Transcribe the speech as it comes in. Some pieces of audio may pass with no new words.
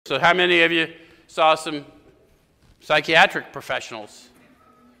So how many of you saw some psychiatric professionals?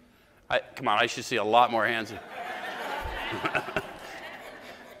 Come on, I should see a lot more hands.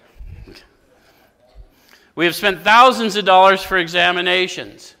 We have spent thousands of dollars for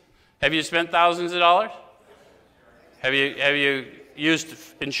examinations. Have you spent thousands of dollars? Have you used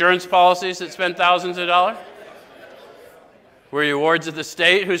insurance policies that spent thousands of dollars? Were you wards of the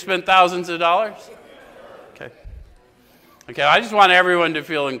state who spent thousands of dollars? Okay, I just want everyone to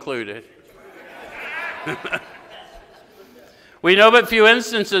feel included. We know but few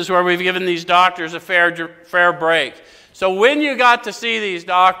instances where we've given these doctors a fair break. So when you got to see these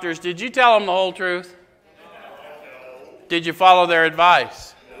doctors, did you tell them the whole truth? Did you follow their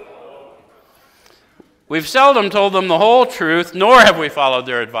advice? We've seldom told them the whole truth, nor have we followed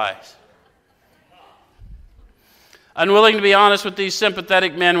their advice. Unwilling to be honest with these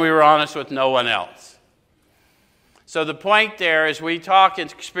sympathetic men, we were honest with no one else. So the point there is we talk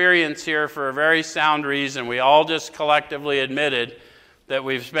experience here for a very sound reason. We all just collectively admitted that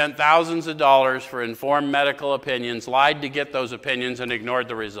we've spent thousands of dollars for informed medical opinions, lied to get those opinions, and ignored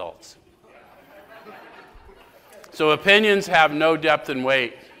the results. So opinions have no depth and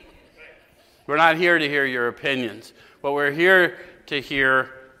weight. We're not here to hear your opinions. What we're here to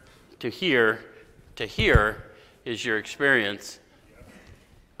hear is your experience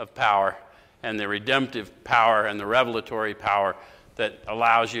of power and the redemptive power and the revelatory power that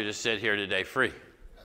allows you to sit here today free.